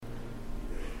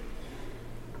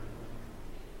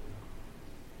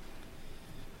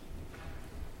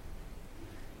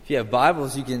If you have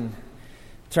Bibles, you can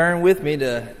turn with me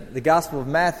to the Gospel of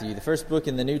Matthew, the first book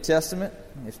in the New Testament.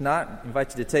 If not, I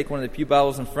invite you to take one of the pew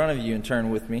Bibles in front of you and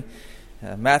turn with me.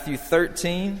 Matthew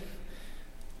 13,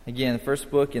 again, the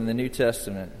first book in the New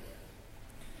Testament.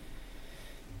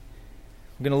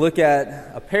 I'm going to look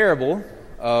at a parable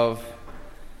of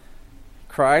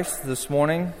Christ this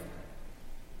morning.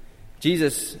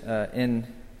 Jesus, in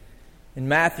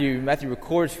Matthew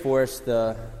records for us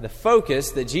the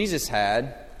focus that Jesus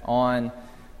had on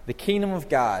the kingdom of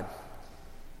God.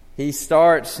 He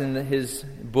starts in his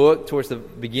book towards the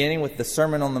beginning with the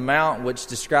Sermon on the Mount, which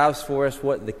describes for us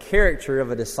what the character of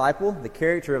a disciple, the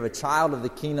character of a child of the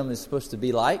kingdom is supposed to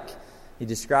be like. He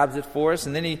describes it for us,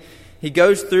 and then he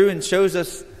goes through and shows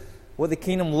us what the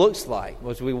kingdom looks like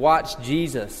as we watch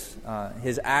Jesus,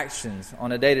 his actions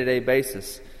on a day-to-day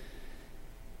basis.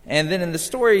 And then in the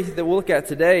story that we'll look at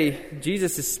today,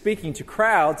 Jesus is speaking to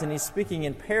crowds, and he's speaking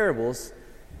in parables.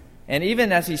 And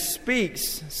even as he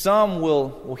speaks, some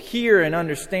will hear and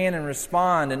understand and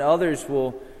respond, and others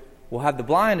will have the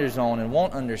blinders on and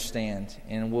won't understand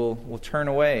and will turn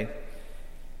away.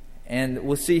 And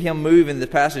we'll see him move in the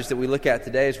passage that we look at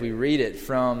today as we read it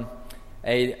from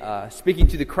speaking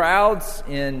to the crowds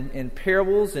in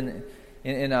parables and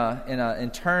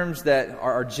in terms that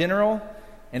are general,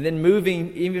 and then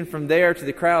moving even from there to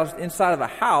the crowds inside of a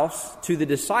house to the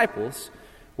disciples,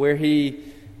 where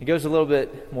he goes a little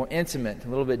bit more intimate, a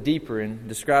little bit deeper, and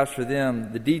describes for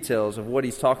them the details of what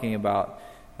he's talking about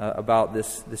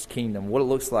this kingdom, what it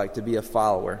looks like to be a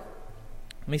follower.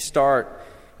 Let me start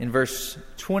in verse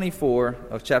 24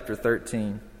 of chapter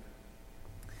 13.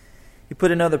 He put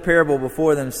another parable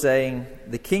before them, saying,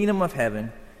 "The kingdom of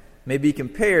heaven may be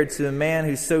compared to a man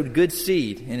who sowed good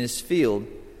seed in his field.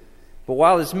 But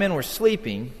while his men were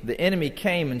sleeping, the enemy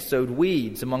came and sowed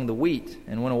weeds among the wheat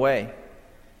and went away.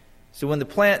 So when the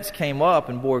plants came up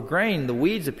and bore grain, the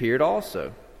weeds appeared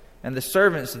also. And the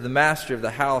servants of the master of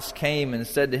the house came and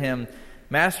said to him,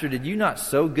 'Master, did you not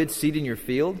sow good seed in your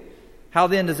field? How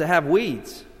then does it have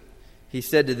weeds?' He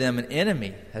said to them, 'An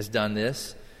enemy has done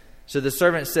this.' So the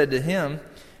servant said to him,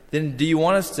 'Then do you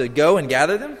want us to go and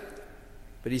gather them?'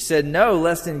 But he said, 'No,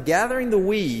 lest in gathering the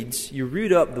weeds you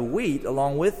root up the wheat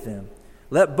along with them.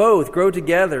 Let both grow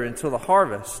together until the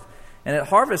harvest. And at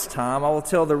harvest time I will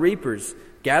tell the reapers,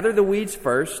 gather the weeds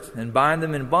first and bind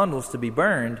them in bundles to be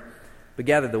burned, but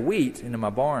gather the wheat into my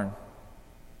barn.'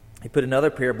 He put another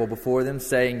parable before them,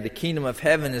 saying, 'The kingdom of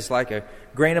heaven is like a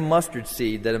grain of mustard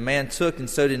seed that a man took and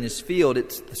sowed in his field.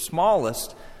 It's the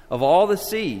smallest of all the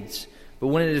seeds, but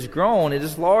when it is grown, it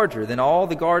is larger than all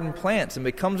the garden plants and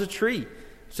becomes a tree,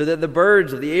 so that the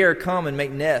birds of the air come and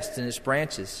make nests in its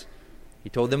branches.' He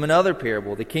told them another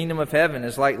parable. 'The kingdom of heaven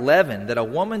is like leaven that a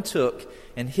woman took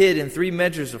and hid in 3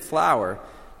 measures of flour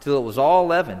till it was all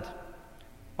leavened.'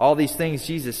 All these things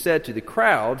Jesus said to the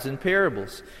crowds in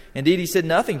parables. Indeed, he said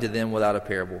nothing to them without a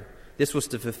parable. This was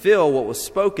to fulfill what was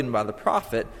spoken by the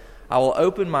prophet, 'I will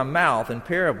open my mouth in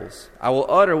parables. I will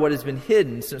utter what has been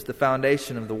hidden since the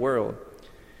foundation of the world.'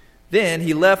 Then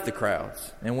he left the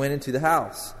crowds and went into the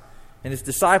house. And his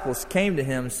disciples came to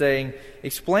him, saying,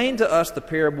 'Explain to us the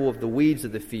parable of the weeds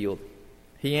of the field.'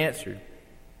 He answered,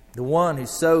 'The one who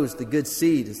sows the good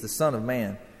seed is the Son of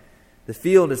Man. The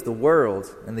field is the world,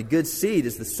 and the good seed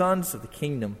is the sons of the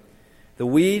kingdom. The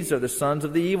weeds are the sons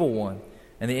of the evil one,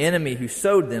 and the enemy who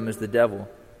sowed them is the devil.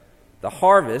 The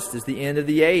harvest is the end of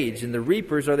the age, and the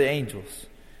reapers are the angels.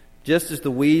 Just as the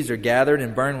weeds are gathered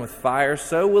and burned with fire,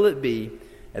 so will it be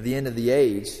at the end of the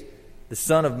age. The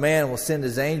Son of Man will send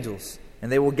his angels, and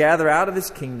they will gather out of his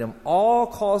kingdom all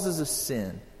causes of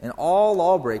sin and all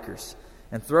lawbreakers,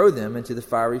 and throw them into the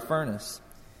fiery furnace.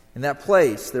 In that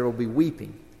place there will be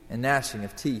weeping and gnashing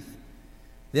of teeth.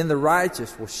 Then the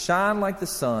righteous will shine like the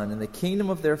sun in the kingdom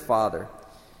of their Father.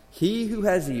 He who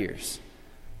has ears,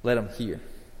 let him hear."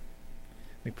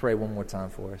 Let me pray one more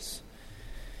time for us.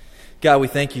 God, we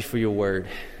thank you for your word.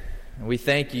 And we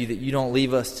thank you that you don't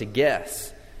leave us to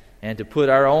guess and to put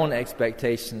our own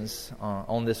expectations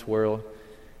on this world.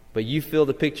 But you fill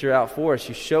the picture out for us.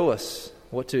 You show us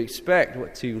what to expect,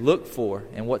 what to look for,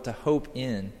 and what to hope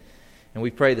in. And we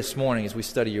pray this morning as we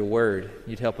study your word,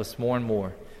 you'd help us more and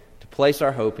more to place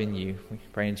our hope in you. We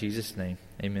pray in Jesus' name.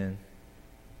 Amen.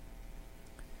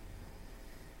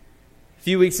 A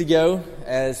few weeks ago,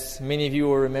 as many of you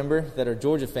will remember that are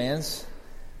Georgia fans,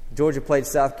 Georgia played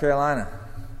South Carolina.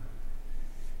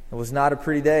 It was not a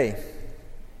pretty day.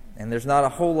 And there's not a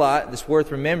whole lot that's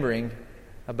worth remembering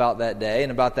about that day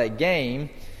and about that game,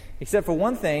 except for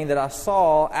one thing that I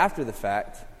saw after the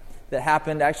fact that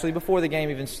happened actually before the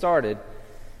game even started.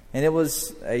 And it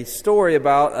was a story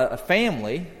about a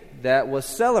family that was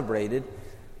celebrated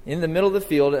in the middle of the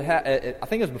field. I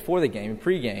think it was before the game,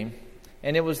 pre-game,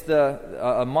 and it was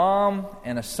a mom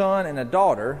and a son and a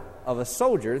daughter of a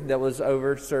soldier that was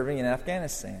over serving in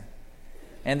Afghanistan.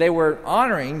 And they were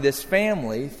honoring this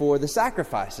family for the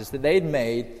sacrifices that they'd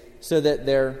made so that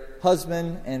their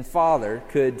husband and father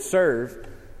could serve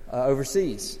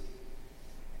overseas.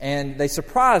 And they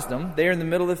surprised them there in the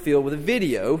middle of the field with a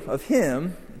video of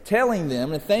him telling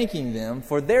them and thanking them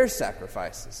for their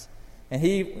sacrifices. And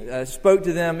he spoke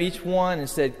to them, each one, and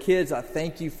said, "Kids, I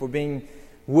thank you for being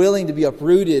willing to be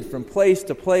uprooted from place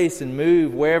to place and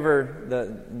move wherever the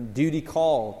duty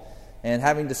called, and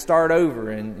having to start over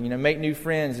and make new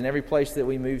friends in every place that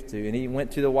we move to." And he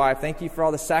went to the wife, "Thank you for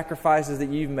all the sacrifices that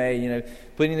you've made,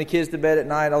 putting the kids to bed at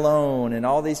night alone," and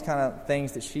all these kind of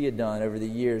things that she had done over the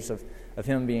years of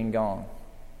him being gone.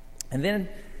 And then,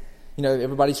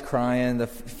 everybody's crying. The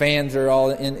fans are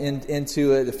all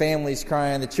into it. The family's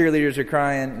crying. The cheerleaders are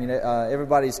crying.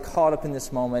 Everybody's caught up in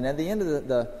this moment. And at the end of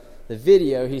the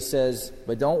video, he says,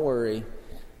 "But don't worry,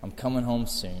 I'm coming home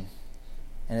soon."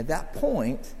 And at that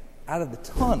point, out of the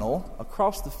tunnel,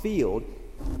 across the field,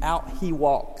 out he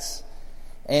walks.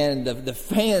 And the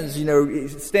fans,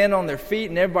 stand on their feet,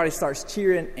 and everybody starts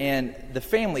cheering, and the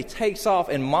family takes off,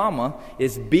 and Mama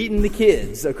is beating the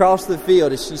kids across the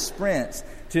field as she sprints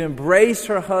to embrace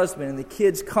her husband, and the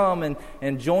kids come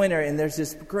and join her, and there's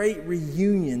this great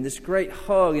reunion, this great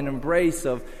hug and embrace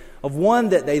of one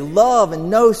that they love and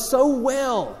know so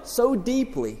well, so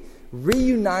deeply,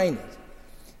 reunited.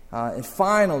 And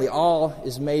finally, all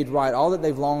is made right. All that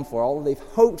they've longed for, all that they've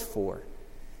hoped for,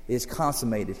 is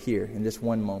consummated here in this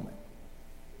one moment.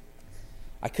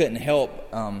 I couldn't help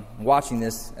watching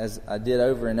this as I did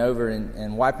over and over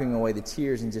and wiping away the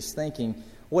tears and just thinking,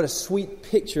 what a sweet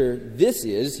picture this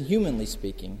is, humanly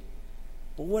speaking.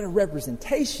 But what a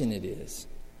representation it is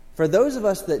for those of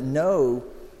us that know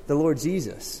the Lord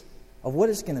Jesus, of what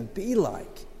it's going to be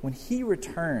like when He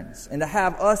returns, and to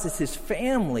have us as His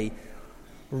family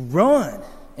run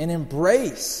and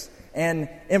embrace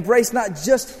not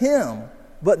just Him,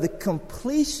 but the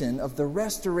completion of the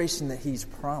restoration that He's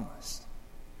promised.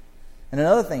 And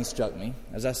another thing struck me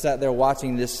as I sat there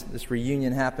watching this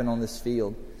reunion happen on this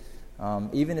field,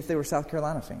 even if they were South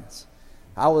Carolina fans.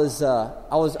 I was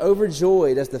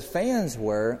overjoyed, as the fans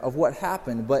were, of what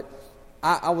happened, but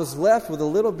I was left with a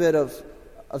little bit of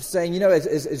saying,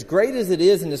 as great as it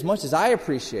is and as much as I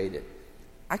appreciate it,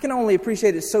 I can only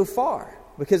appreciate it so far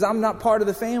because I'm not part of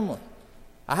the family.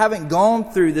 I haven't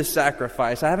gone through this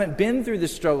sacrifice. I haven't been through the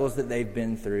struggles that they've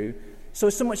been through. So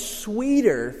it's so much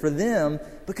sweeter for them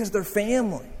because they're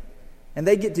family. And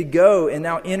they get to go and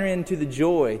now enter into the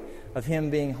joy of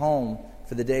Him being home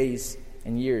for the days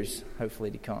and years,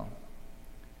 hopefully, to come.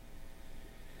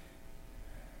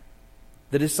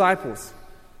 The disciples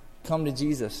come to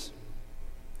Jesus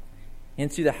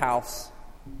into the house,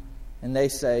 and they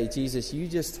say, "Jesus, you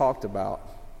just talked about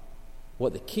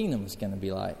what the kingdom is going to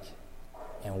be like,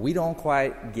 and we don't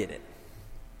quite get it.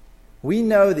 We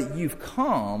know that you've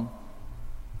come,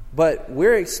 but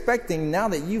we're expecting now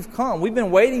that you've come. We've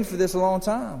been waiting for this a long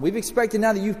time. We've expected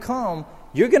now that you've come,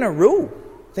 you're going to rule.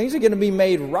 Things are going to be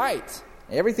made right.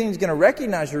 Everything's going to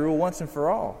recognize your rule once and for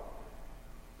all.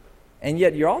 And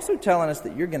yet you're also telling us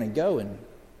that you're going to go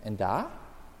and die,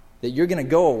 that you're going to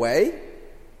go away,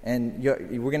 and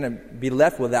we're going to be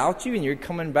left without you, and you're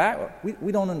coming back.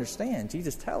 We don't understand.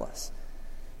 Jesus, tell us."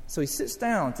 So He sits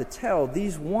down to tell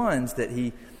these ones that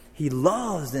he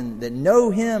loves and that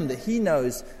know Him, that He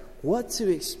knows what to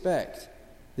expect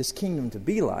this kingdom to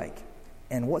be like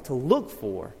and what to look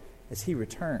for as He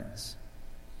returns.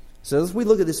 So as we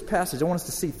look at this passage, I want us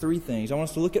to see three things. I want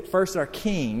us to look at first our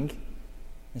King,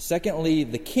 and secondly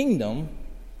the kingdom,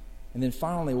 and then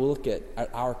finally we'll look at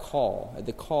our call, at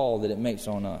the call that it makes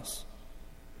on us.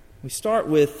 We start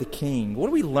with the King. What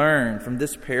do we learn from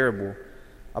this parable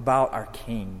about our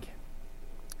King?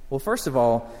 Well, first of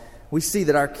all, we see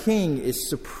that our King is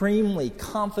supremely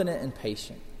confident and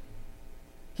patient.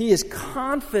 He is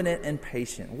confident and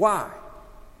patient. Why?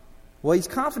 Well, He's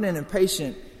confident and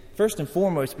patient first and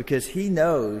foremost because He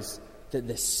knows that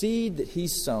the seed that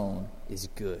He's sown is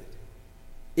good.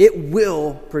 It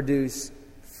will produce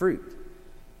fruit.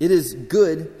 It is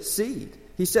good seed.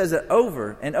 He says it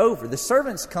over and over. The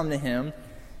servants come to Him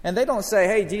and they don't say,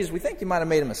 "Hey, Jesus, we think you might have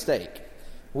made a mistake.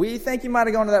 We think you might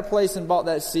have gone to that place and bought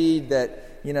that seed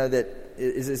that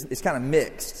is kind of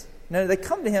mixed." No, they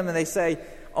come to Him and they say,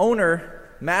 "Owner,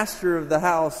 master of the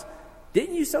house,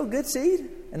 didn't you sow good seed?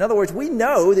 In other words, we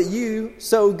know that you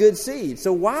sow good seed.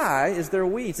 So why is there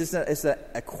weeds?" It's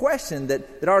a question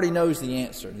that already knows the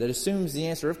answer, that assumes the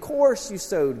answer. Of course you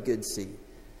sowed good seed.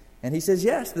 And He says,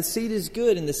 yes, the seed is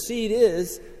good, and the seed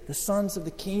is the sons of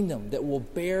the kingdom that will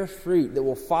bear fruit, that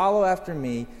will follow after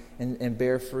me and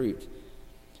bear fruit.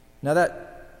 Now that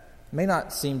may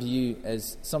not seem to you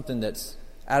as something that's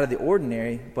out of the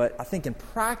ordinary, but I think in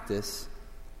practice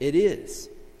it is.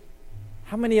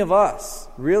 How many of us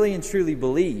really and truly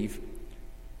believe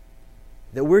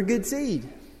that we're good seed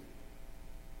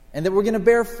and that we're going to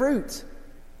bear fruit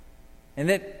and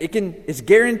that it's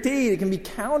guaranteed, it can be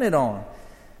counted on?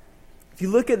 If you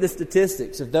look at the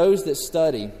statistics of those that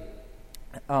study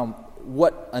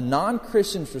what a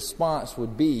non-Christian's response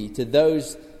would be to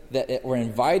those that were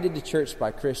invited to church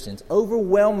by Christians,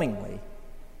 overwhelmingly,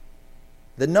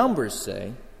 the numbers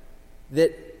say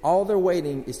that all they're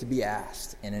waiting is to be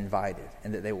asked and invited,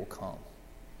 and that they will come.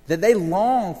 That they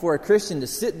long for a Christian to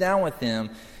sit down with them,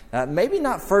 maybe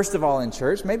not first of all in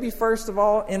church, maybe first of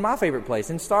all in my favorite place,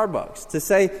 in Starbucks, to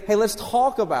say, hey, let's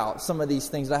talk about some of these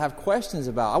things that I have questions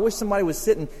about. I wish somebody would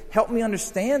sit and help me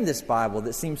understand this Bible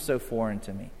that seems so foreign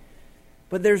to me.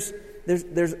 But there's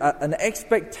an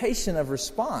expectation of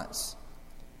response.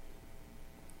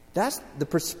 That's the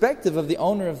perspective of the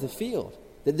owner of the field,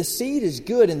 that the seed is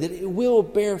good and that it will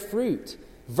bear fruit,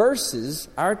 versus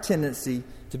our tendency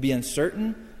to be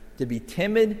uncertain, to be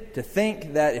timid, to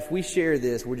think that if we share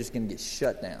this, we're just going to get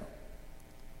shut down.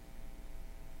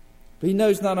 But he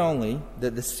knows not only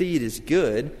that the seed is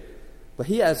good, but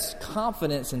he has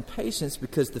confidence and patience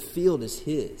because the field is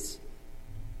his.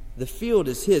 The field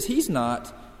is his. He's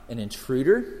not an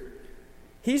intruder.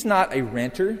 He's not a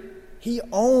renter. He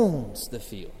owns the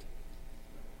field.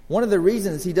 One of the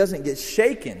reasons he doesn't get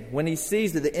shaken when he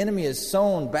sees that the enemy has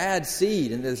sown bad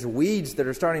seed and there's weeds that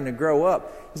are starting to grow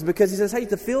up is because he says, hey,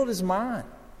 the field is mine.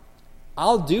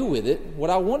 I'll do with it what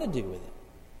I want to do with it.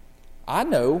 I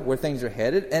know where things are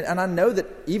headed, and I know that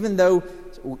even though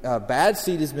bad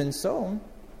seed has been sown,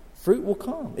 fruit will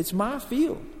come. It's my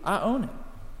field. I own it.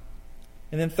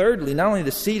 And then thirdly, not only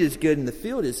the seed is good and the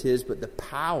field is his, but the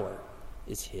power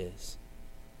is his.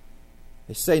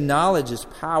 They say knowledge is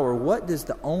power. What does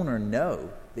the owner know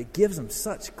that gives him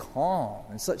such calm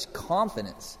and such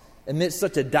confidence amidst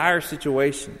such a dire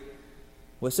situation?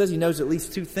 Well, it says he knows at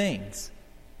least two things.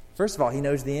 First of all, he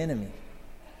knows the enemy.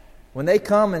 When they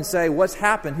come and say, what's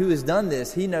happened? Who has done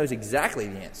this? He knows exactly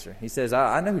the answer. He says,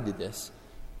 I know who did this.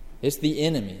 It's the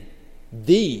enemy.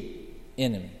 The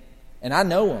enemy. And I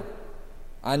know him.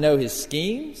 I know his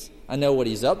schemes. I know what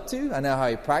he's up to. I know how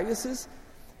he practices.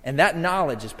 And that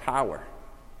knowledge is power,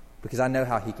 because I know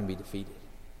how he can be defeated.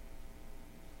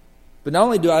 But not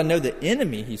only do I know the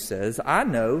enemy, he says, I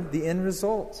know the end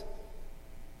result.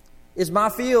 It's my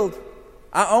field.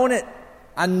 I own it.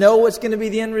 I know what's going to be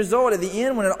the end result. At the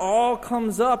end, when it all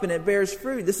comes up and it bears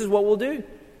fruit, this is what we'll do.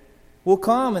 We'll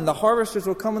come, and the harvesters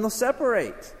will come, and they'll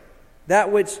separate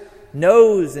that which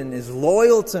knows and is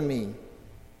loyal to me,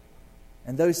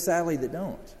 and those, sadly, that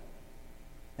don't,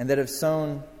 and that have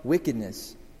sown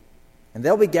wickedness. And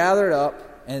they'll be gathered up,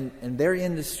 and their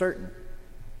end is certain.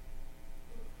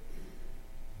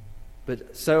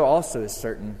 But so also is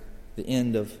certain the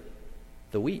end of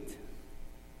the wheat.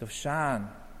 They'll shine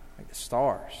like the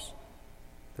stars.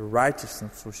 The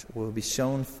righteousness will be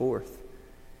shown forth.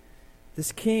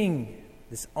 This king,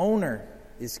 this owner,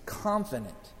 is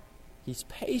confident. He's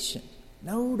patient.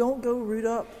 No, don't go root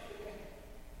up.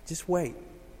 Just wait.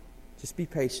 Just be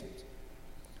patient.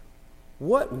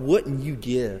 What wouldn't you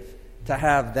give to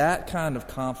have that kind of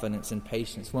confidence and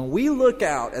patience when we look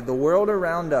out at the world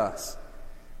around us?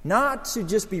 Not to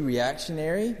just be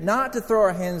reactionary, not to throw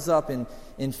our hands up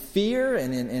in fear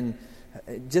and in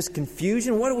just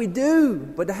confusion. What do we do?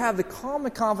 But to have the calm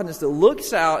and confidence that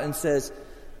looks out and says,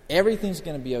 everything's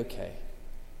going to be okay.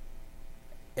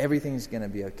 Everything's going to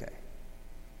be okay.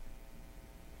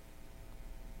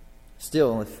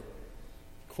 Still, if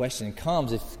the question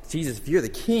comes, if Jesus, if you're the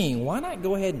king, why not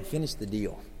go ahead and finish the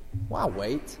deal? Why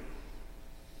wait?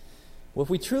 Well, if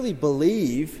we truly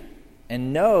believe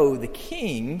and know the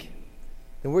king,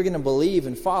 then we're going to believe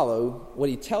and follow what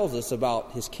he tells us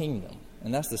about his kingdom.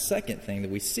 And that's the second thing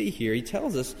that we see here. He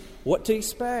tells us what to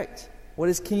expect, what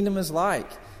his kingdom is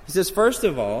like. He says, first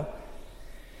of all,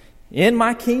 in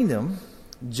my kingdom,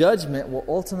 judgment will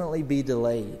ultimately be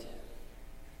delayed.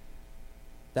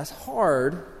 That's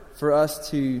hard for us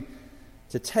to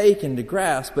take and to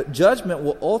grasp, but judgment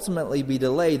will ultimately be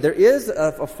delayed. There is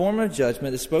a form of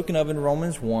judgment that's spoken of in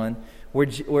Romans 1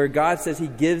 where God says he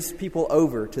gives people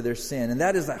over to their sin, and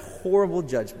that is a horrible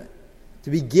judgment. To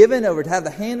be given over, to have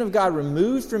the hand of God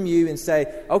removed from you and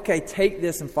say, okay, take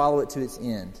this and follow it to its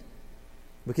end.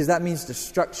 Because that means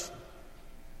destruction.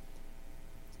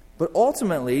 But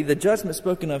ultimately, the judgment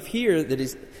spoken of here that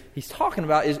he's talking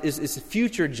about is a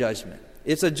future judgment.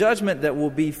 It's a judgment that will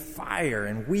be fire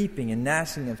and weeping and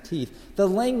gnashing of teeth. The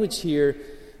language here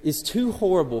is too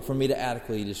horrible for me to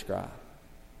adequately describe.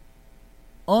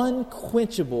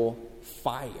 Unquenchable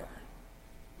fire.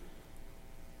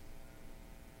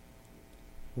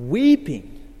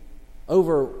 Weeping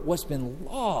over what's been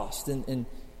lost and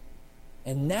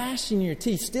gnashing your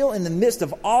teeth, still in the midst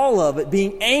of all of it,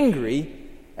 being angry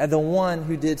at the one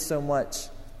who did so much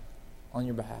on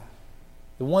your behalf.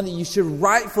 The one that you should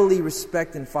rightfully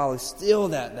respect and follow, still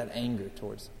that anger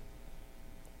towards him.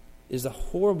 Is a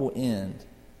horrible end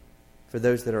for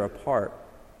those that are apart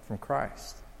from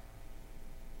Christ.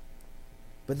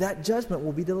 But that judgment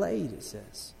will be delayed, it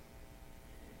says.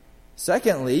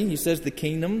 Secondly, he says the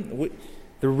kingdom,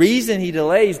 the reason he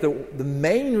delays, the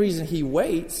main reason he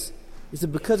waits, is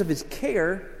because of his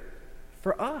care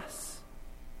for us.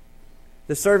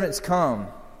 The servants come.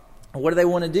 What do they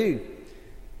want to do?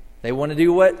 They want to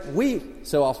do what we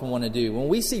so often want to do. When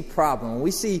we see problem, when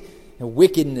we see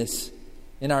wickedness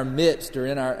in our midst or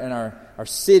in our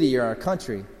city or our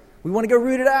country, we want to go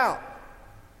root it out.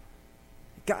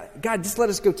 God, just let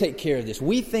us go take care of this.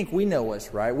 We think we know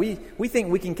what's right. We think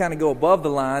we can kind of go above the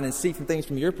line and see some things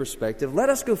from your perspective. Let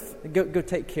us go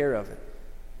take care of it.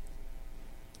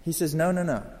 He says,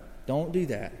 no. Don't do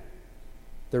that.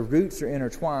 The roots are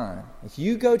intertwined. If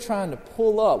you go trying to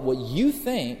pull up what you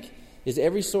think is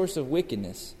every source of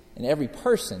wickedness and every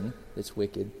person that's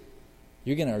wicked,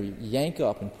 you're going to yank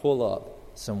up and pull up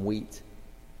some wheat.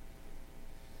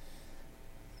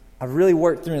 I've really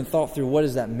worked through and thought through what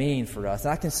does that mean for us.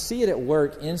 And I can see it at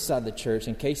work inside the church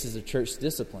in cases of church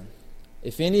discipline.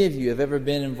 If any of you have ever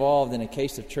been involved in a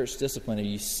case of church discipline, or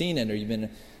you've seen it, or you've been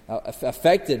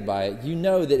affected by it, you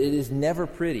know that it is never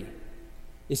pretty.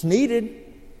 It's needed,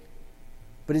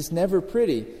 but it's never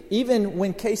pretty. Even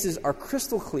when cases are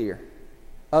crystal clear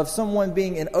of someone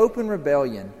being in open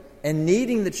rebellion and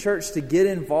needing the church to get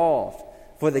involved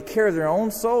for the care of their own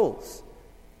souls,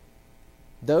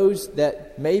 those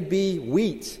that may be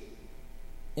wheat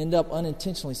end up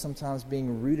unintentionally sometimes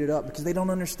being rooted up because they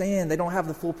don't understand, they don't have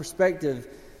the full perspective,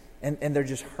 and they're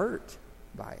just hurt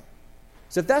by it.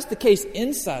 So if that's the case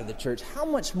inside the church, how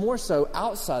much more so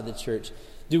outside the church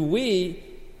do we,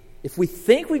 if we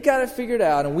think we've got it figured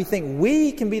out and we think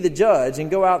we can be the judge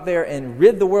and go out there and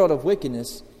rid the world of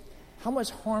wickedness, how much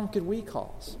harm could we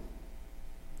cause?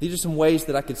 These are some ways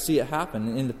that I could see it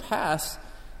happen. In the past,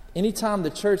 anytime the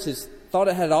church has thought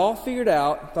it had all figured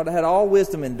out, thought it had all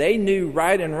wisdom, and they knew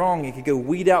right and wrong and could go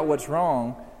weed out what's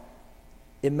wrong,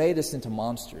 it made us into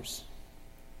monsters.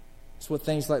 It's what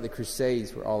things like the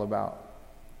Crusades were all about.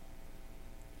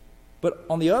 But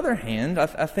on the other hand, I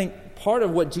think part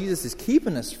of what Jesus is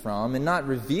keeping us from and not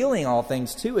revealing all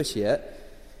things to us yet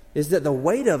is that the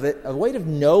weight of it, a weight of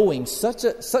knowing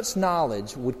such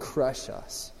knowledge would crush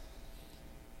us.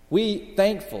 We,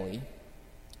 thankfully,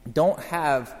 don't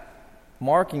have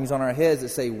markings on our heads that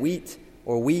say wheat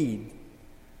or weed.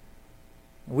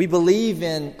 We believe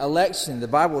in election. The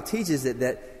Bible teaches it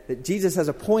that Jesus has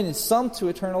appointed some to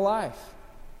eternal life.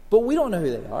 But we don't know who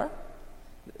they are.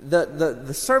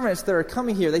 The servants that are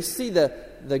coming here, they see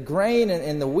the grain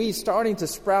and the weeds starting to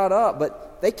sprout up,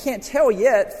 but they can't tell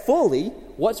yet fully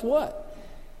what's what.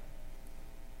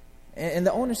 And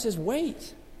the owner says,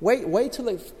 wait till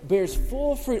it bears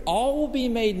full fruit. All will be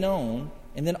made known,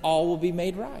 and then all will be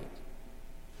made right.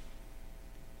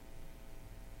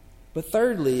 But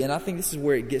thirdly, and I think this is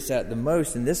where it gets at the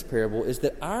most in this parable, is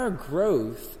that our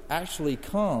growth actually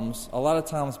comes a lot of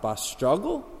times by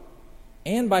struggle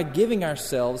and by giving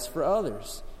ourselves for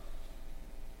others.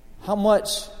 How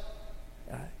much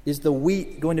is the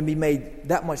wheat going to be made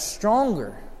that much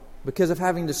stronger because of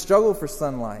having to struggle for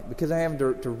sunlight, because I have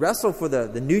to wrestle for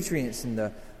the nutrients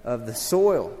of the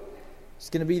soil? It's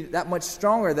going to be that much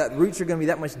stronger. That roots are going to be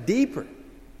that much deeper.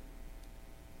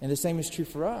 And the same is true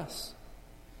for us.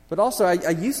 But also,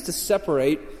 I used to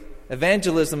separate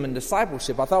evangelism and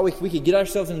discipleship. I thought we could get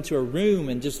ourselves into a room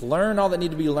and just learn all that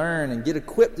needed to be learned and get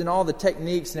equipped in all the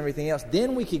techniques and everything else.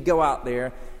 Then we could go out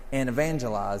there and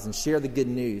evangelize and share the good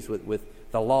news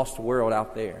with the lost world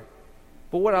out there.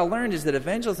 But what I learned is that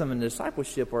evangelism and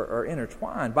discipleship are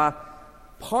intertwined. By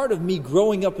part of me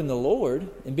growing up in the Lord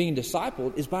and being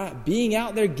discipled is by being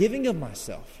out there giving of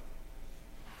myself.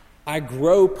 I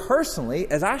grow personally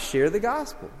as I share the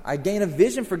gospel. I gain a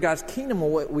vision for God's kingdom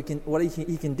and what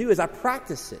He can do as I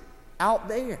practice it out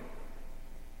there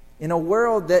in a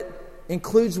world that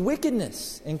includes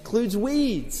wickedness, includes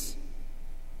weeds.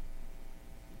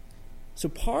 So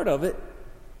part of it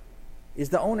is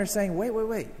the owner saying,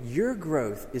 wait, your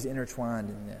growth is intertwined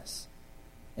in this.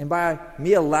 And by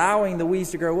me allowing the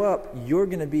weeds to grow up, you're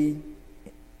going to be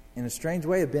in a strange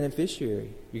way, a beneficiary.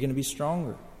 You're going to be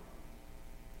stronger.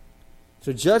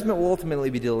 So judgment will ultimately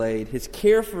be delayed. His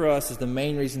care for us is the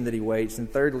main reason that he waits.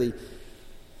 And thirdly,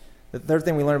 the third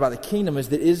thing we learn about the kingdom is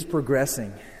that it is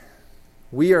progressing.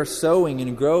 We are sowing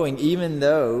and growing even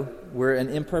though we're an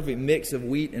imperfect mix of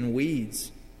wheat and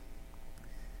weeds.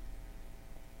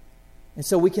 And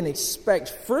so we can expect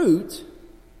fruit,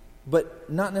 but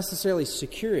not necessarily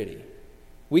security.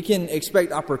 We can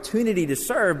expect opportunity to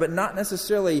serve, but not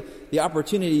necessarily the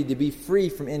opportunity to be free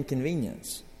from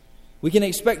inconvenience. We can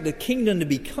expect the kingdom to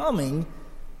be coming,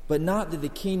 but not that the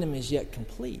kingdom is yet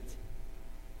complete.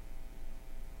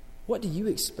 What do you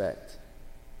expect?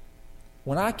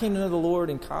 When I came to know the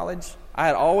Lord in college, I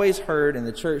had always heard in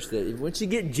the church that once you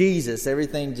get Jesus,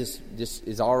 everything just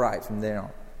is all right from there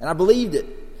on. And I believed it.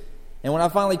 And when I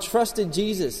finally trusted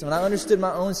Jesus, when I understood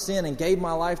my own sin and gave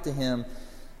my life to Him,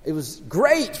 it was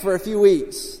great for a few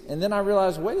weeks. And then I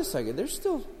realized, wait a second, there's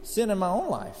still sin in my own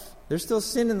life. There's still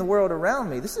sin in the world around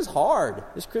me. This is hard.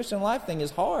 This Christian life thing is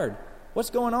hard. What's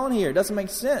going on here? It doesn't make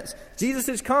sense. Jesus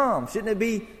has come. Shouldn't it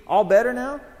be all better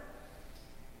now?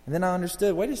 And then I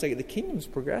understood, wait a second, the kingdom is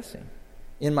progressing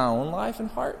in my own life and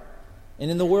heart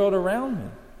and in the world around me.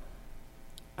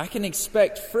 I can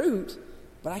expect fruit,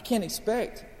 but I can't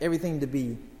expect everything to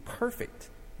be perfect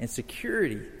and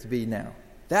security to be now.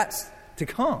 That's to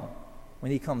come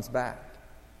when He comes back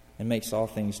and makes all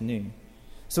things new.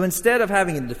 So instead of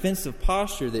having a defensive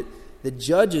posture, that the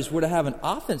judges were to have an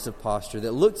offensive posture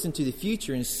that looks into the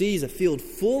future and sees a field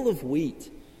full of wheat,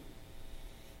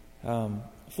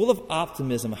 full of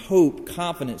optimism, hope,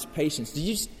 confidence, patience.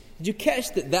 Did you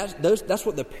catch that's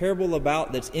what the parable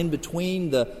about that's in between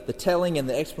the telling and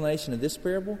the explanation of this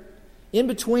parable? In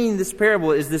between this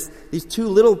parable is these two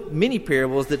little mini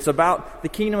parables that's about the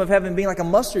kingdom of heaven being like a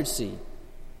mustard seed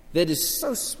that is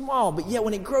so small, but yet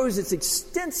when it grows, it's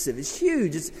extensive, it's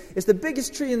huge, it's the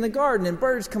biggest tree in the garden, and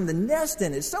birds come to nest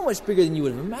in it. It's so much bigger than you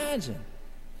would have imagined.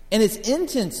 And it's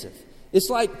intensive. It's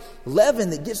like leaven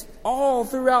that gets all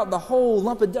throughout the whole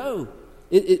lump of dough.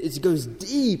 It goes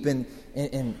deep and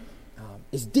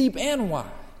it's deep and wide.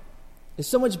 It's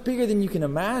so much bigger than you can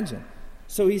imagine.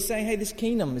 So he's saying, hey, this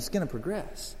kingdom is going to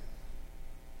progress.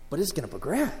 But it's going to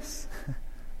progress.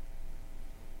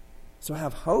 So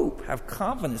have hope, have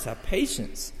confidence, have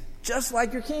patience, just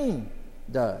like your king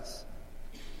does.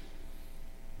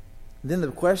 Then the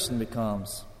question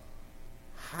becomes,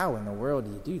 how in the world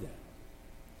do you do that?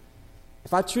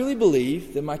 If I truly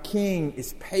believe that my king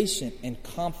is patient and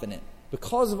confident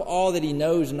because of all that he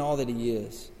knows and all that he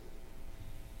is,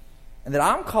 and that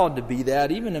I'm called to be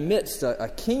that even amidst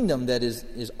a kingdom that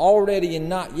is already and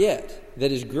not yet,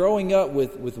 that is growing up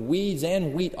with weeds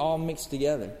and wheat all mixed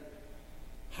together,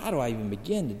 how do I even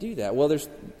begin to do that? Well, there's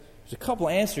a couple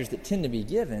answers that tend to be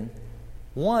given.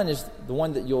 One is the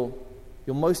one that you'll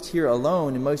most hear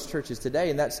alone in most churches today,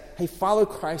 and that's, hey, follow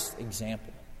Christ's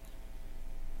example.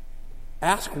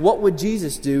 Ask what would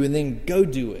Jesus do and then go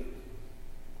do it.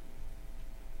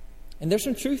 And there's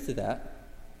some truth to that.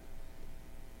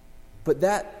 But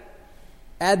that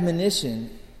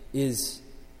admonition is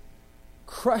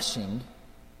crushing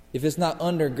if it's not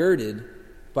undergirded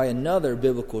by another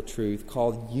biblical truth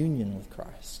called union with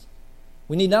Christ.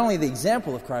 We need not only the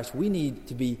example of Christ, we need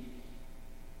to be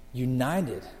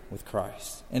united with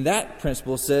Christ. And that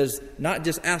principle says not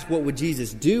just ask what would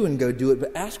Jesus do and go do it,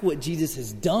 but ask what Jesus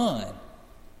has done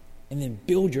and then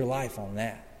build your life on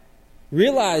that.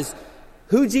 Realize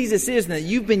who Jesus is and that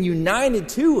you've been united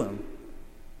to Him.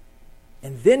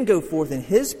 And then go forth in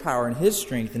His power and His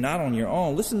strength and not on your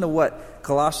own. Listen to what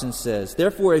Colossians says.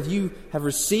 Therefore, if you have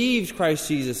received Christ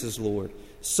Jesus as Lord,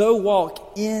 so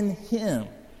walk in Him,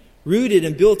 rooted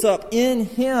and built up in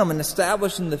Him and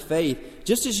established in the faith,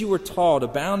 just as you were taught,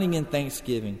 abounding in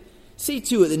thanksgiving. See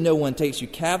to it that no one takes you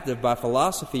captive by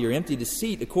philosophy or empty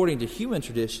deceit according to human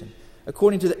tradition,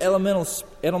 according to the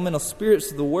elemental spirits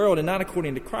of the world, and not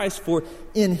according to Christ. For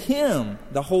in Him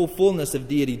the whole fullness of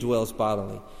deity dwells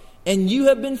bodily. And you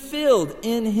have been filled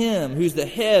in Him, who's the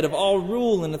head of all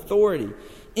rule and authority.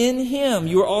 In Him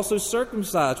you are also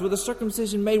circumcised with a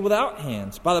circumcision made without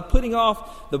hands, by the putting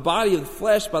off the body of the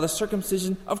flesh by the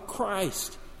circumcision of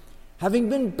Christ, having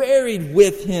been buried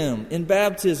with Him in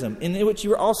baptism, in which you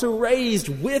were also raised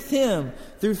with Him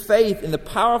through faith in the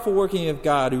powerful working of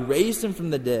God who raised Him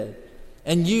from the dead.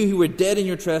 And you who were dead in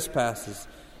your trespasses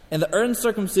and the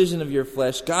uncircumcision of your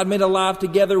flesh, God made alive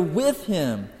together with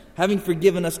Him, having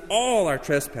forgiven us all our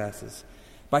trespasses.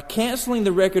 By canceling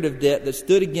the record of debt that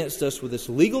stood against us with its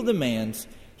legal demands,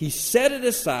 He set it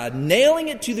aside, nailing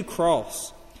it to the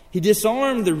cross. He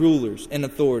disarmed the rulers and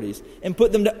authorities and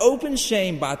put them to open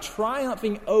shame by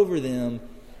triumphing over them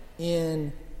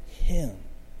in Him.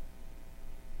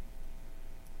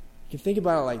 You can think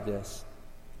about it like this.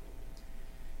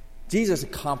 Jesus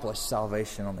accomplished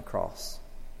salvation on the cross.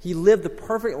 He lived the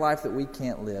perfect life that we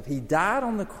can't live. He died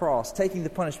on the cross, taking the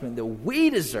punishment that we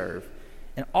deserve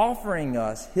and offering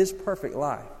us His perfect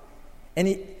life. And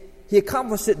He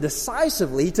accomplished it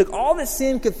decisively. He took all that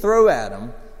sin could throw at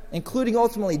Him, including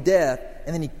ultimately death,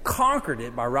 and then He conquered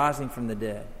it by rising from the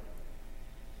dead.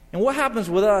 And what happens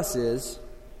with us is,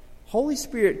 Holy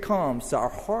Spirit comes to our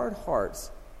hard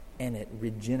hearts and it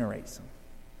regenerates them.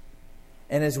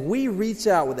 And as we reach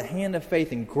out with the hand of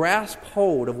faith and grasp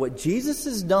hold of what Jesus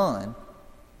has done,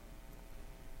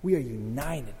 we are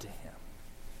united to Him.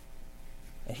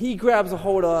 And He grabs a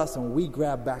hold of us and we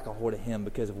grab back a hold of Him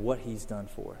because of what He's done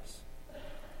for us.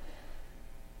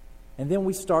 And then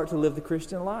we start to live the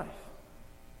Christian life.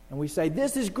 And we say,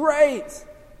 this is great,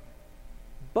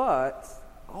 but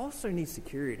I also need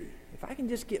security. If I can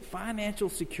just get financial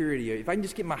security, or if I can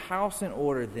just get my house in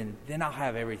order, then I'll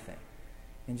have everything.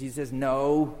 And Jesus says,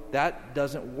 no, that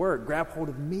doesn't work. Grab hold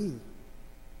of me.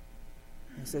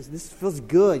 He says, this feels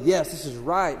good. Yes, this is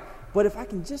right. But if I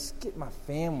can just get my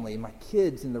family, my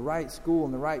kids in the right school,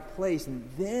 in the right place, and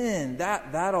then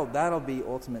that'll be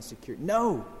ultimate security.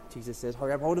 No, Jesus says,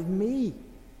 grab hold of me.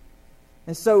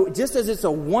 And so just as it's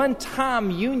a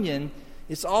one-time union,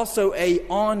 it's also an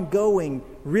ongoing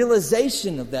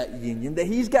realization of that union, that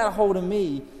He's got a hold of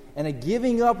me, and a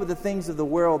giving up of the things of the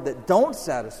world that don't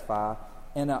satisfy,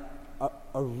 and a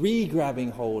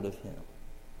re-grabbing hold of Him.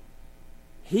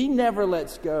 He never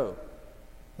lets go.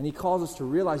 And He calls us to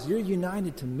realize, you're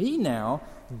united to me now.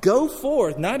 Go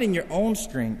forth, not in your own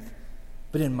strength,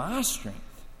 but in my strength.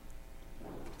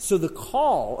 So the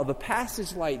call of a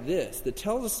passage like this that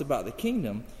tells us about the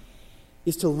kingdom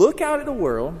is to look out at the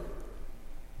world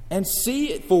and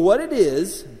see it for what it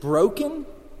is: broken,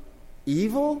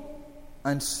 evil,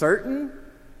 uncertain,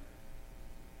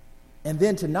 and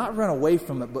then to not run away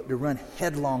from it, but to run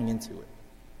headlong into it.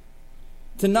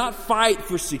 To not fight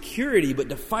for security, but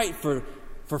to fight for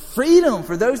freedom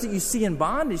for those that you see in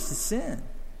bondage to sin.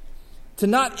 To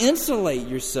not insulate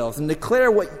yourselves and declare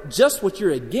just what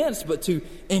you're against, but to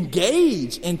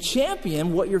engage and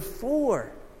champion what you're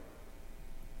for.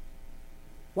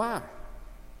 Why?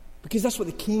 Because that's what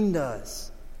the King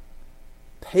does.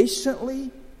 Patiently,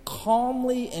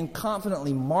 calmly, and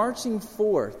confidently marching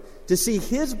forth to see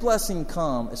His blessing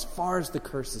come as far as the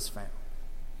curse is found.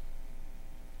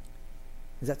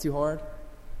 Is that too hard?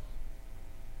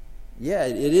 Yeah,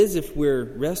 it is if we're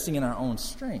resting in our own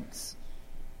strengths.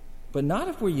 But not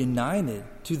if we're united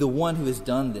to the one who has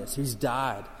done this, who's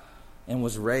died and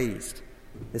was raised.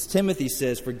 As Timothy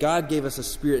says, for God gave us a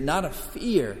spirit not of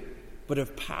fear, but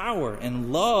of power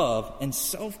and love and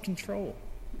self-control.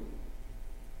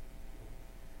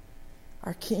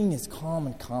 Our King is calm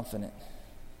and confident.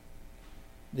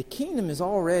 The kingdom is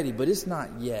all ready, but it's not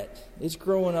yet. It's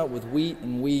growing up with wheat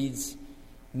and weeds,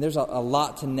 and there's a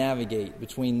lot to navigate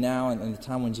between now and the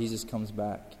time when Jesus comes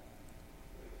back.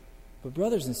 But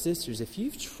brothers and sisters, if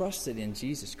you've trusted in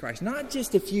Jesus Christ, not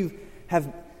just if you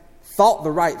have thought the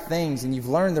right things and you've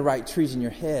learned the right truths in your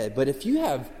head, but if you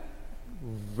have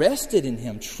rested in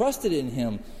Him, trusted in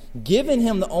Him, given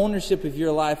Him the ownership of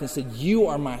your life and said, you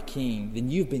are my King, then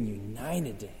you've been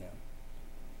united to Him.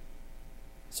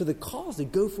 So the call is to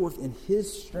go forth in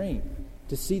His strength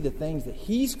to see the things that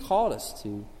He's called us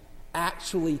to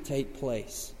actually take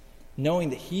place,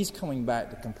 knowing that He's coming back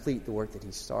to complete the work that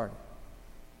He started.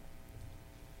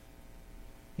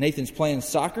 Nathan's playing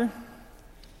soccer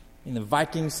in the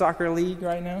Viking Soccer League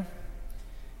right now.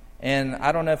 And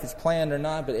I don't know if it's planned or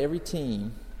not, but every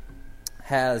team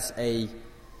has a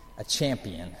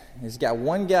champion. It's got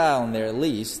one guy on there at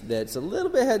least that's a little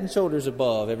bit head and shoulders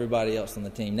above everybody else on the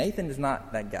team. Nathan is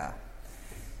not that guy.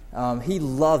 He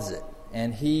loves it,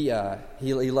 and he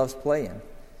loves playing.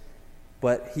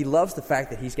 But he loves the fact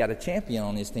that he's got a champion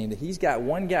on his team, that he's got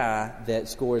one guy that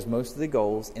scores most of the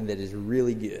goals and that is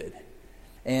really good.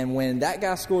 And when that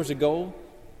guy scores a goal,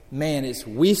 man, it's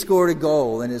we scored a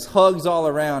goal, and it's hugs all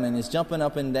around, and it's jumping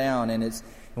up and down, and it's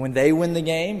when they win the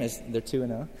game, they're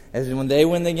 2-0. As when they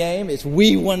win the game, it's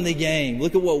we won the game.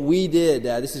 Look at what we did.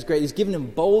 This is great. He's giving him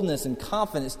boldness and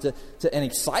confidence and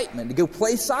excitement to go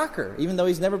play soccer, even though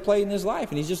he's never played in his life,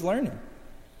 and he's just learning.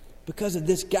 Because of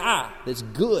this guy that's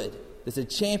good, that's a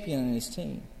champion in his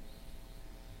team.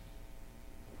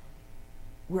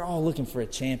 We're all looking for a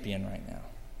champion right now.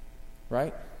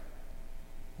 Right?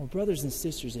 Well, brothers and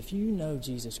sisters, if you know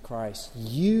Jesus Christ,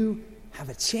 you have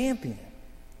a champion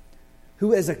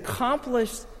who has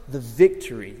accomplished the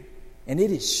victory, and it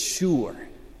is sure.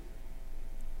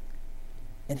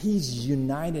 And He's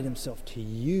united Himself to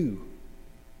you.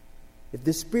 if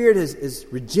the Spirit has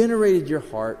regenerated your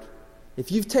heart,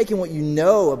 if you've taken what you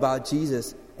know about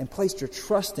Jesus and placed your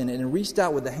trust in it and reached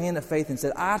out with the hand of faith and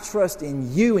said, I trust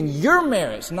in you and your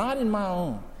merits, not in my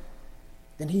own,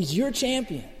 then He's your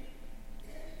champion.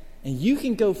 And you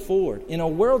can go forward in a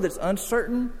world that's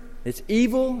uncertain, that's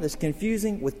evil, that's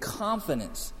confusing, with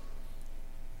confidence.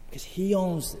 Because He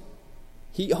owns it.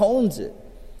 He owns it.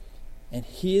 And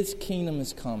His kingdom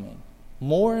is coming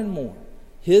more and more.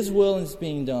 His will is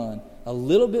being done a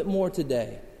little bit more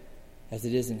today as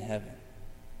it is in heaven.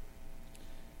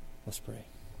 Let's pray.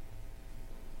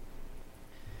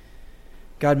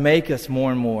 God, make us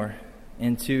more and more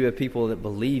into a people that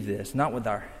believe this, not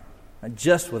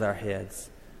just with our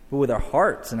heads, but with our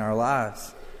hearts and our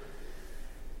lives.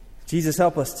 Jesus,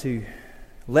 help us to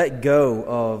let go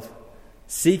of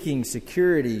seeking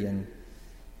security and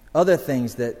other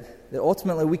things that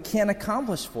ultimately we can't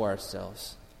accomplish for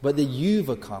ourselves, but that You've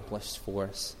accomplished for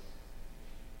us.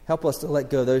 Help us to let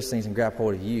go of those things and grab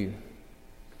hold of You,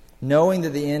 knowing that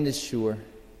the end is sure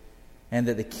and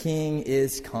that the King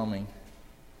is coming.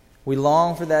 We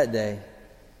long for that day.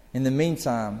 In the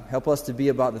meantime, help us to be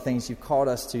about the things You've called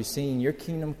us to, seeing Your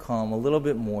kingdom come a little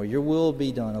bit more, Your will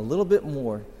be done a little bit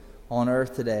more on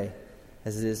earth today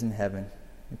as it is in heaven.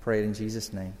 We pray it in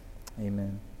Jesus' name.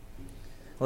 Amen.